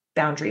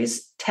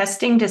boundaries,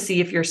 testing to see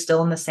if you're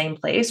still in the same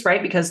place,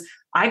 right? Because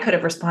I could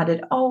have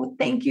responded, oh,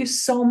 thank you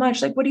so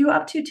much. Like, what are you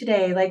up to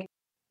today? Like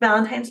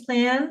Valentine's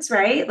plans,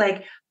 right?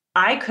 Like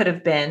I could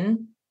have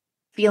been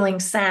feeling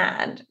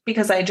sad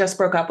because I just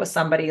broke up with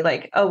somebody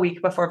like a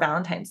week before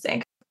Valentine's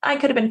Day. I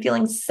could have been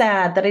feeling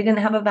sad that I didn't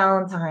have a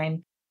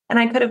Valentine. And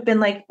I could have been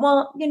like,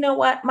 well, you know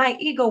what? My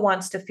ego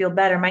wants to feel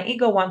better. My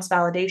ego wants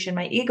validation.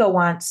 My ego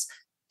wants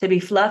to be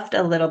fluffed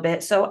a little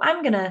bit. So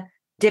I'm going to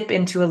dip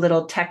into a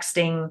little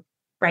texting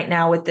right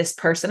now with this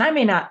person. I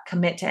may not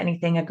commit to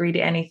anything, agree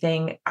to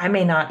anything. I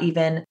may not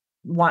even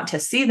want to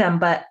see them,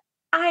 but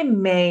I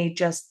may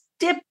just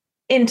dip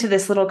into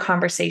this little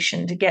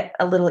conversation to get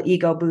a little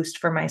ego boost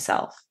for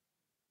myself.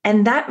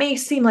 And that may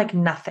seem like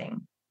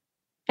nothing.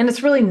 And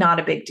it's really not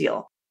a big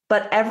deal.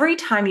 But every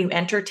time you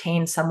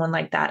entertain someone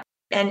like that,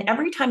 and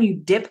every time you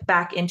dip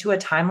back into a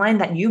timeline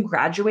that you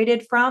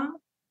graduated from,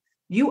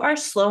 you are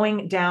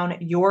slowing down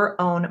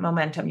your own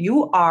momentum.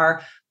 You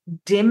are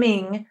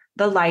dimming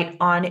the light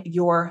on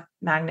your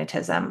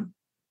magnetism.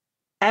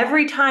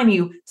 Every time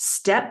you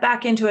step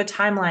back into a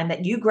timeline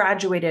that you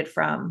graduated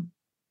from,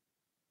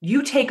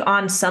 you take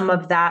on some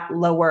of that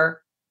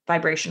lower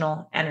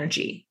vibrational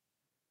energy.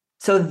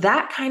 So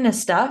that kind of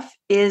stuff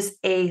is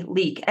a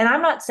leak. And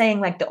I'm not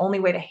saying like the only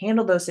way to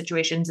handle those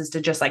situations is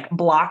to just like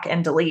block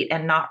and delete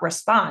and not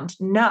respond.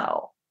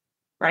 No,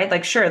 right?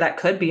 Like, sure, that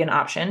could be an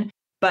option.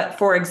 But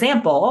for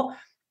example,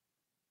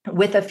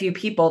 with a few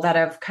people that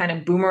have kind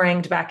of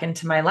boomeranged back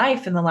into my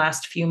life in the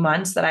last few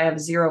months that I have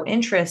zero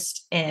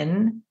interest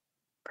in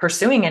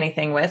pursuing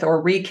anything with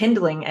or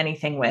rekindling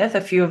anything with,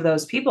 a few of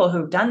those people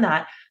who've done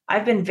that,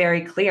 I've been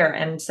very clear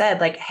and said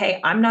like, hey,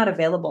 I'm not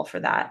available for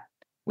that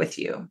with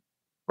you.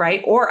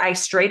 Right? Or I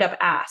straight up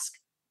ask,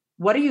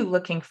 what are you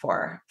looking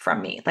for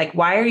from me? Like,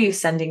 why are you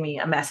sending me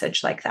a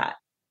message like that?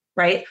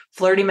 Right?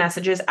 Flirty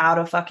messages out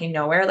of fucking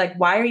nowhere. Like,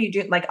 why are you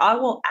doing, like, I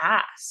will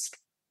ask,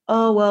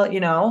 oh, well, you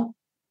know,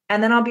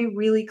 and then I'll be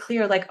really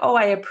clear, like, oh,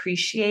 I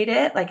appreciate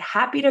it. Like,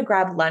 happy to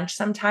grab lunch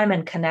sometime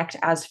and connect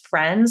as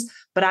friends,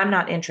 but I'm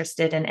not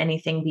interested in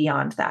anything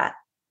beyond that.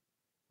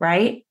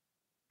 Right?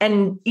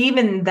 And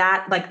even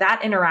that, like,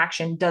 that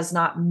interaction does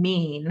not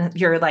mean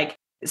you're like,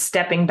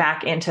 stepping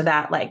back into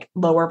that like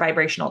lower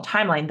vibrational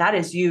timeline. That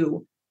is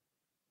you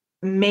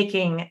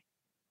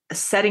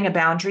setting a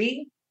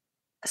boundary,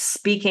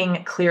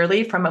 speaking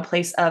clearly from a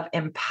place of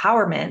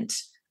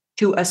empowerment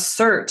to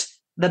assert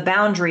the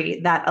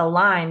boundary that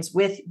aligns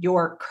with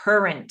your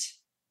current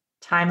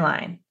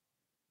timeline.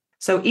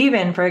 So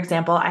even, for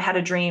example, I had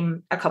a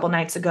dream a couple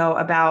nights ago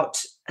about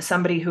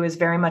somebody who is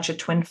very much a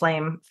twin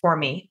flame for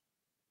me.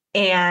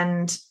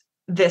 And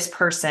this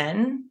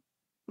person,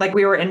 like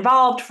we were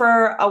involved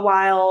for a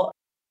while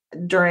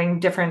during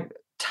different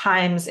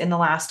times in the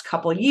last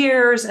couple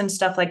years and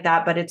stuff like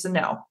that, but it's a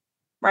no,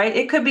 right?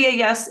 It could be a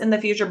yes in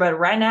the future, but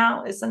right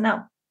now it's a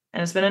no.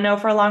 And it's been a no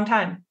for a long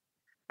time.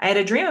 I had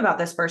a dream about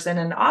this person.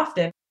 And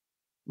often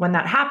when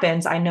that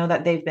happens, I know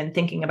that they've been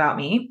thinking about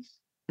me.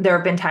 There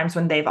have been times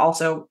when they've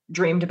also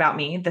dreamed about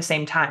me at the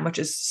same time, which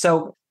is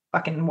so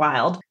fucking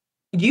wild.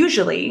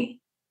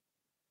 Usually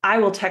I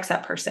will text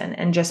that person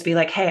and just be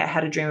like, hey, I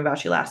had a dream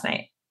about you last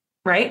night.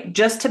 Right?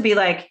 Just to be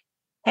like,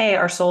 hey,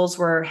 our souls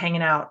were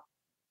hanging out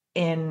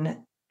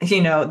in, you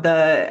know, the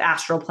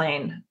astral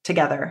plane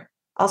together.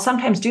 I'll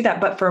sometimes do that.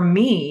 But for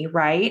me,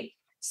 right?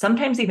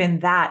 Sometimes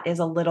even that is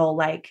a little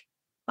like,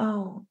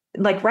 oh,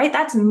 like, right?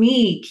 That's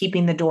me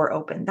keeping the door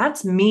open.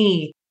 That's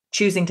me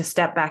choosing to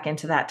step back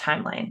into that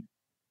timeline.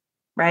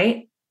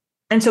 Right?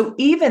 And so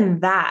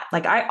even that,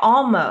 like I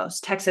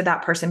almost texted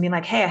that person being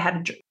like, hey, I had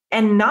a dream.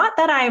 And not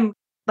that I'm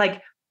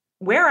like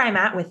where I'm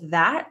at with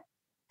that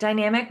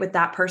dynamic with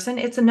that person,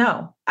 it's a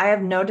no. I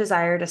have no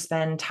desire to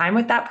spend time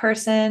with that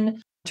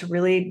person, to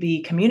really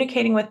be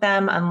communicating with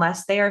them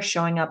unless they are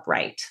showing up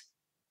right.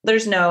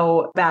 There's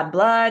no bad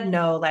blood,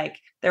 no like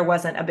there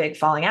wasn't a big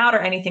falling out or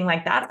anything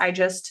like that. I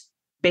just,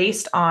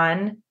 based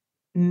on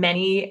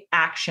many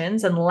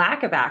actions and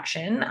lack of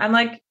action, I'm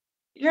like,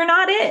 you're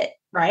not it,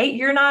 right?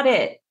 You're not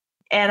it.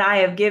 And I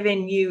have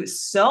given you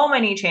so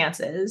many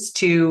chances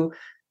to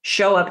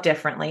show up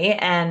differently.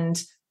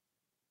 And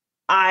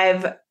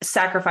I've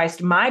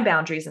sacrificed my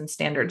boundaries and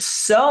standards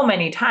so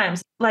many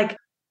times. Like,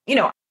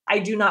 I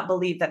do not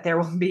believe that there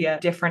will be a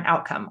different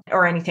outcome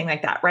or anything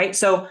like that, right?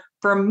 So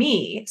for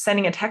me,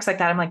 sending a text like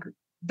that, I'm like,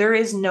 there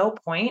is no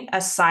point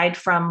aside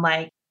from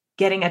like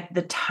getting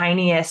the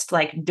tiniest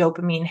like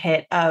dopamine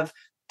hit of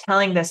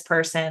telling this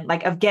person,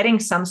 like of getting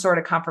some sort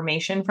of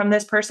confirmation from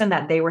this person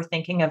that they were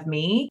thinking of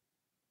me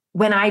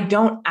when I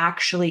don't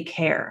actually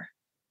care.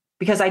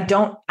 Because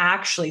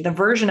the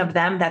version of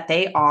them that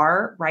they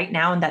are right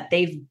now and that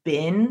they've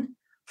been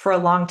for a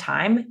long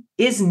time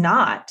is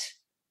not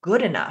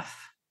good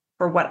enough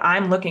for what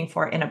I'm looking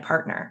for in a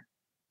partner,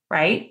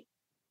 right?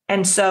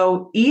 And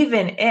so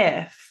even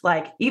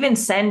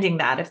sending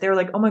that, if they're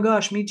like, oh my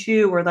gosh, me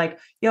too, or like,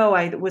 yo,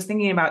 I was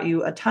thinking about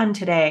you a ton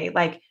today,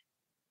 like,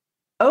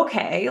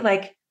 okay,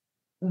 like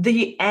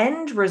the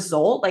end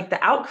result, like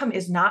the outcome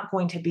is not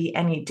going to be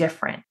any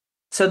different.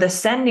 So the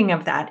sending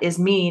of that is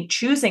me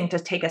choosing to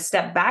take a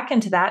step back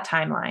into that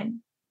timeline,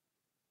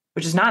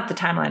 which is not the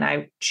timeline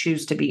I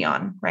choose to be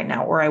on right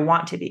now, or I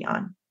want to be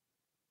on.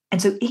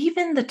 And so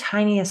even the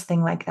tiniest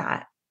thing like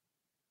that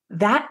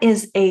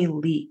is a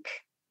leak.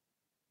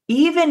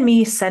 Even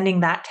me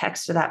sending that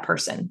text to that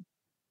person,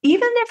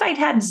 even if I'd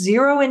had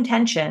zero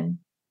intention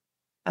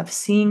of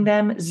seeing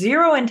them,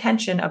 zero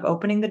intention of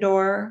opening the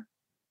door,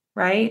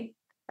 right?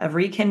 Of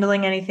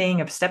rekindling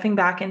anything, of stepping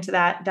back into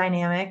that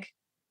dynamic.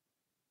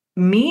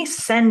 Me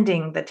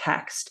sending the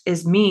text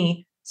is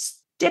me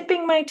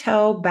dipping my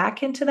toe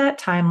back into that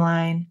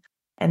timeline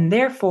and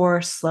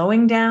therefore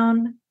slowing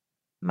down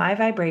my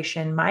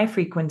vibration, my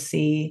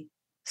frequency,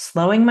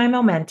 slowing my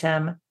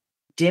momentum,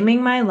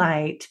 dimming my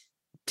light,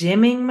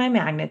 dimming my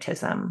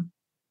magnetism,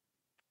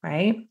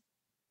 right?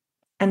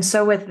 And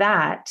so with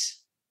that,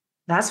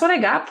 that's what I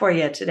got for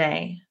you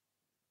today.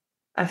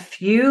 A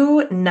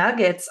few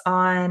nuggets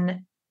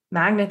on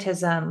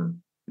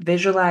magnetism,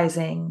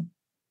 visualizing,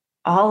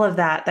 all of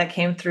that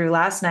came through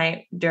last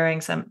night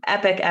during some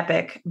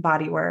epic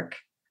body work.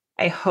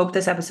 I hope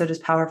this episode is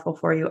powerful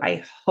for you.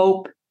 I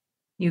hope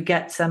you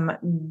get some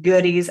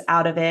goodies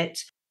out of it.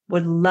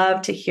 Would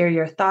love to hear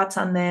your thoughts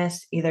on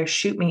this. Either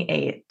shoot me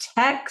a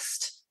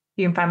text.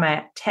 You can find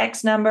my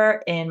text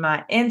number in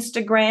my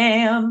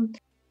Instagram.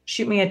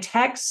 Shoot me a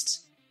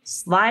text.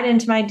 Slide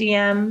into my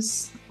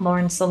DMs,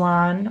 Lauren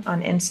Salon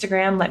on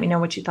Instagram. Let me know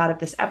what you thought of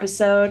this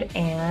episode,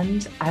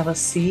 and I will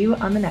see you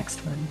on the next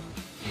one.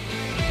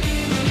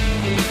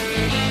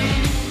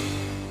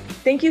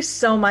 Thank you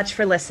so much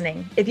for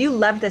listening. If you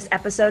loved this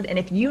episode and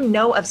if you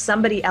know of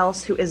somebody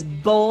else who is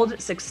bold,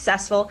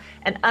 successful,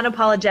 and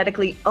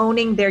unapologetically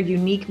owning their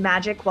unique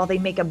magic while they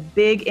make a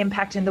big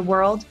impact in the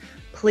world,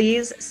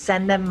 please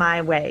send them my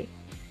way.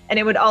 And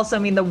it would also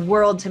mean the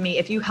world to me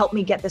if you help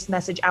me get this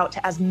message out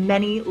to as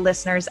many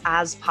listeners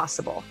as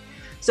possible.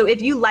 So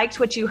if you liked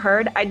what you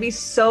heard, I'd be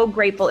so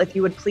grateful if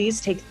you would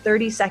please take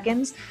 30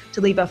 seconds to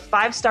leave a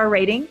 5-star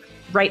rating,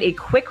 write a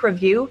quick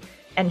review,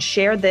 and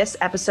share this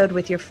episode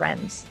with your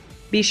friends.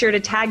 Be sure to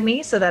tag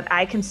me so that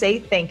I can say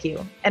thank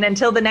you. And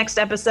until the next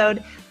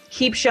episode,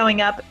 keep showing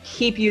up,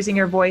 keep using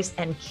your voice,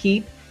 and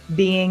keep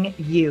being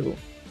you,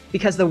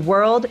 because the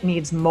world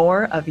needs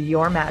more of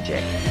your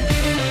magic.